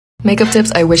Makeup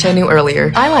tips I wish I knew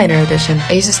earlier. Eyeliner edition.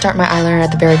 I used to start my eyeliner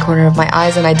at the very corner of my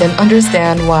eyes and I didn't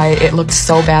understand why it looked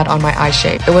so bad on my eye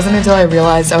shape. It wasn't until I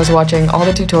realized I was watching all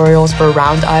the tutorials for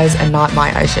round eyes and not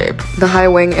my eye shape. The high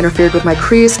wing interfered with my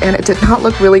crease and it did not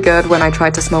look really good when I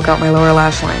tried to smoke out my lower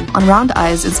lash line. On round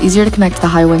eyes, it's easier to connect the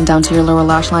high wing down to your lower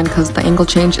lash line because the angle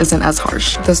change isn't as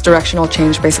harsh. This directional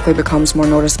change basically becomes more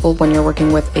noticeable when you're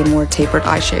working with a more tapered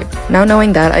eye shape. Now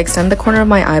knowing that, I extend the corner of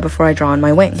my eye before I draw on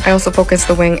my wing. I also focus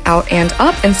the wing out and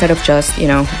up instead of just,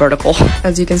 vertical.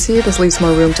 As you can see, this leaves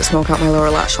more room to smoke out my lower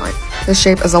lash line. This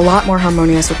shape is a lot more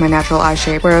harmonious with my natural eye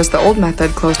shape, whereas the old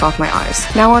method closed off my eyes.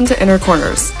 Now on to inner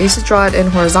corners. I used to draw it in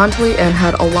horizontally and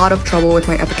had a lot of trouble with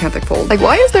my epicanthic fold. Like,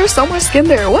 why is there so much skin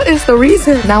there? What is the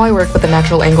reason? Now I work with the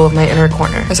natural angle of my inner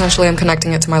corner. Essentially, I'm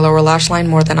connecting it to my lower lash line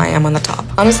more than I am on the top.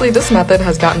 Honestly, this method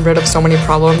has gotten rid of so many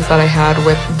problems that I had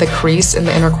with the crease in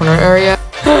the inner corner area.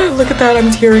 Look at that,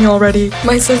 I'm tearing already.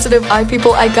 My sensitive eye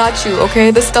people, I got you,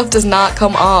 okay? This stuff does not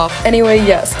come off. Anyway,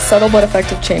 yes, subtle but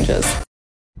effective changes.